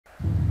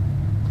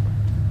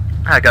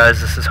Hi guys,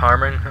 this is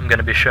Harmon. I'm going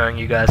to be showing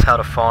you guys how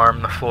to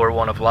farm the floor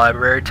 1 of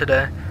Library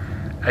today.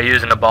 I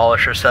use an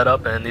abolisher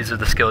setup, and these are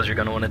the skills you're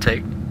going to want to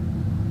take.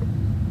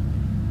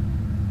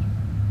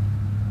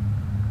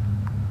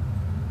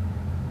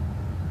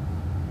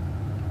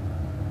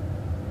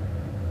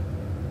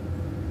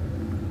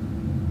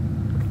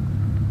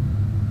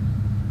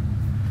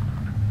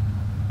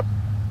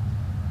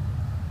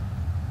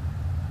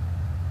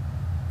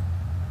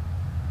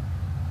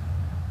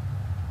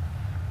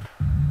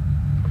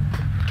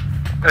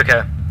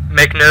 Okay,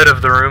 make note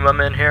of the room I'm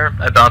in here.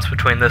 I bounce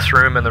between this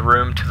room and the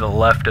room to the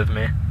left of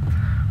me.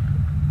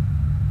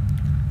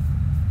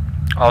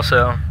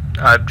 Also,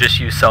 I just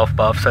use self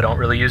buffs. I don't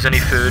really use any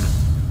food.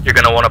 You're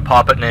going to want to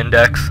pop an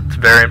index. It's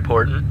very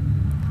important.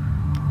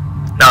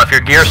 Now, if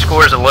your gear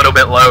score is a little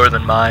bit lower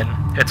than mine,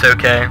 it's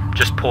okay.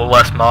 Just pull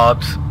less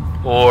mobs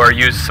or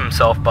use some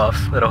self buffs.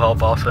 It'll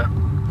help also.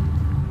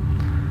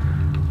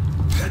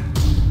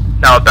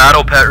 Now, a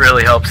battle pet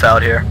really helps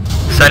out here.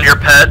 Send your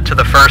pet to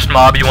the first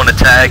mob you want to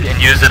tag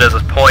and use it as a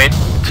point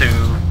to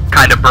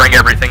kind of bring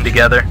everything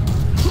together.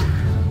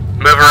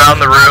 Move around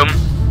the room,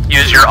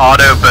 use your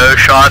auto bow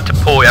shot to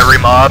pull every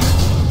mob,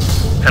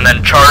 and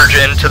then charge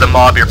into the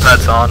mob your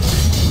pet's on.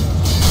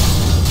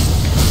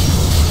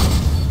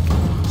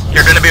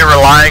 You're going to be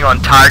relying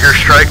on Tiger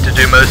Strike to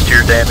do most of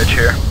your damage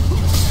here.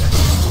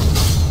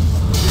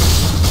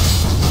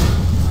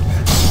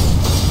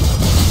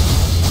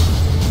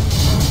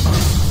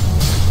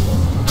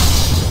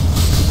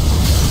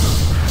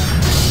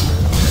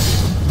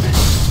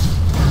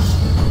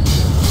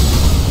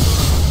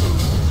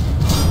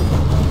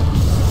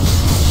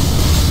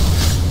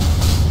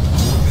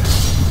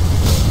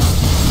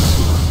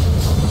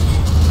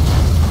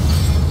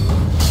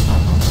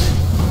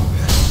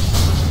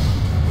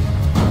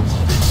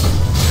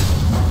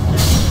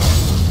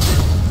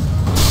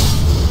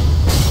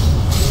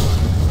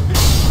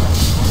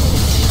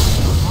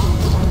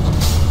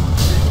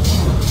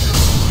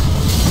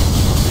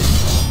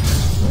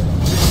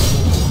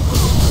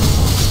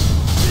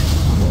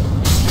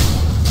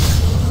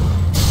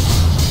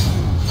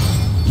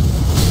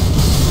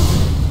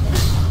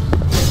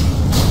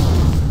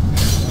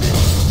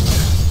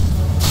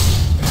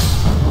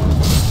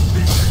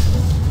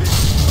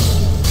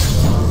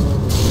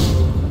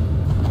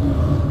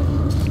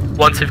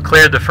 Once you've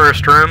cleared the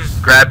first room,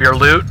 grab your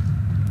loot,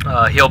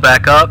 heal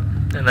back up,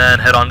 and then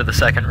head on to the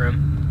second room.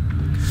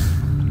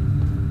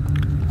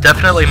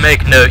 Definitely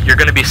make note, you're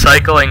going to be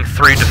cycling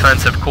 3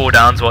 defensive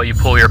cooldowns while you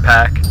pull your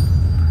pack.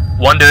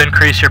 1 to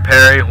increase your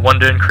parry, 1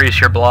 to increase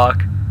your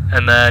block,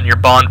 and then your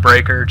bond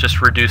breaker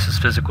just reduces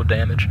physical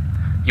damage.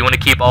 You want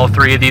to keep all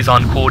 3 of these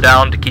on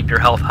cooldown to keep your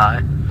health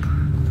high.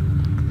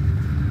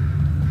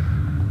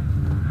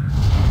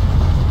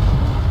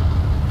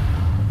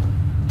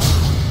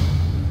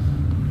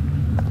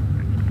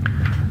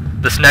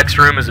 This next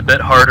room is a bit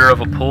harder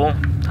of a pull.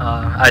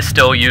 I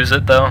still use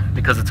it though,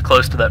 because it's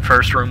close to that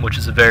first room, which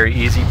is a very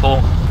easy pull.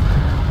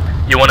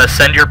 You want to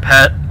send your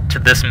pet to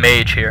this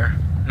mage here.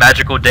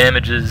 Magical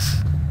damage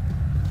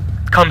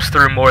comes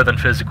through more than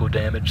physical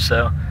damage,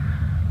 so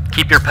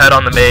keep your pet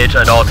on the mage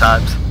at all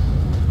times.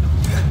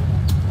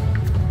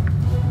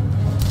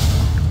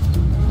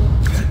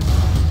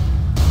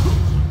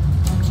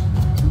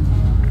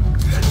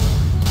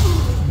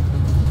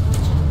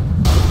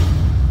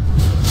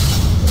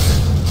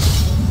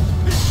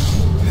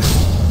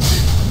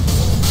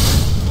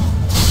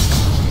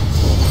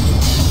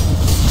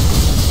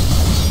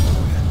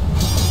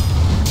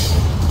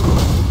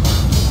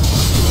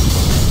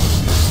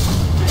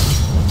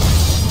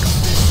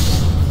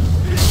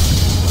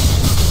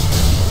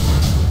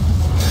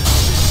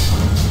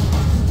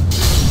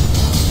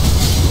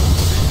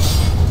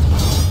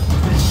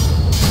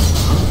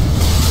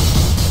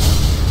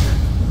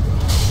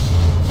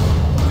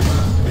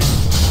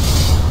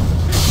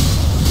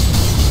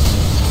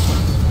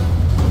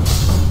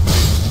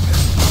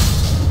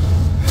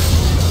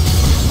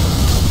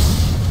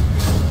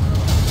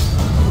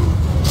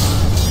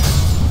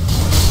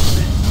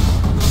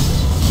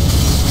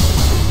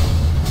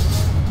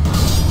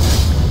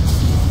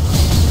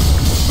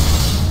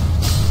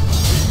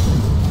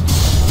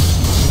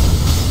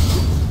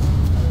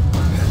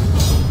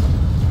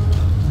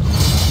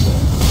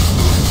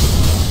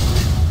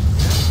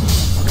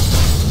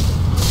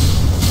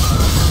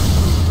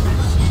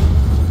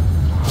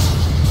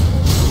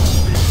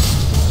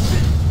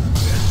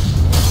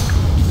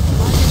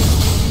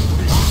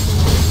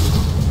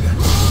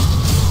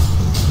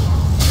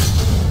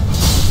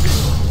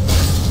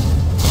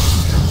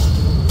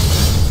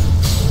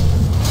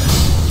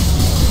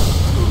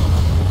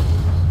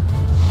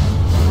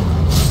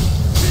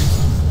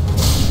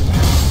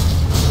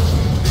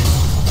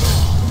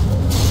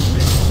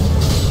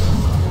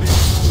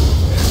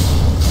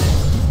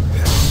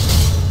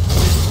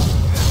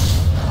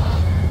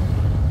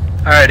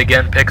 Alright,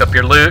 again, pick up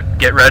your loot,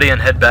 get ready,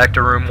 and head back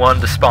to room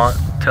 1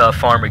 to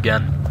farm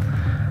again.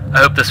 I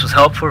hope this was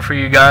helpful for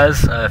you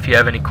guys. If you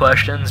have any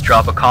questions,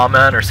 drop a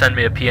comment or send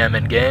me a PM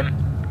in game.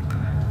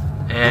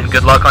 And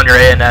good luck on your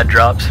Ayanad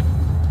drops.